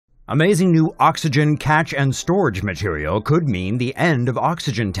Amazing new oxygen catch and storage material could mean the end of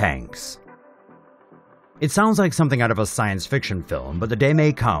oxygen tanks. It sounds like something out of a science fiction film, but the day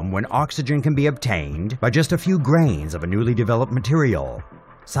may come when oxygen can be obtained by just a few grains of a newly developed material.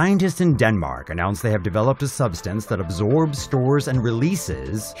 Scientists in Denmark announced they have developed a substance that absorbs, stores, and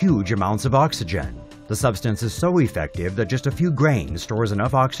releases huge amounts of oxygen. The substance is so effective that just a few grains stores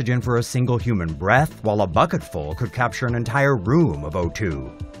enough oxygen for a single human breath, while a bucketful could capture an entire room of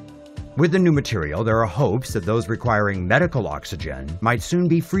O2. With the new material, there are hopes that those requiring medical oxygen might soon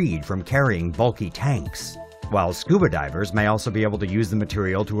be freed from carrying bulky tanks, while scuba divers may also be able to use the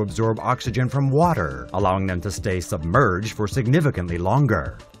material to absorb oxygen from water, allowing them to stay submerged for significantly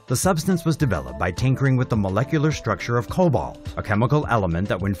longer. The substance was developed by tinkering with the molecular structure of cobalt, a chemical element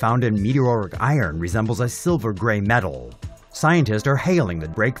that when found in meteoric iron resembles a silver-gray metal. Scientists are hailing the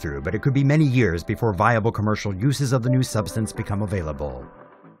breakthrough, but it could be many years before viable commercial uses of the new substance become available.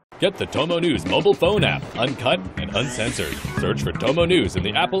 Get the TomoNews mobile phone app, uncut and uncensored. Search for TomoNews in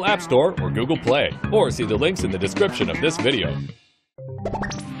the Apple App Store or Google Play, or see the links in the description of this video.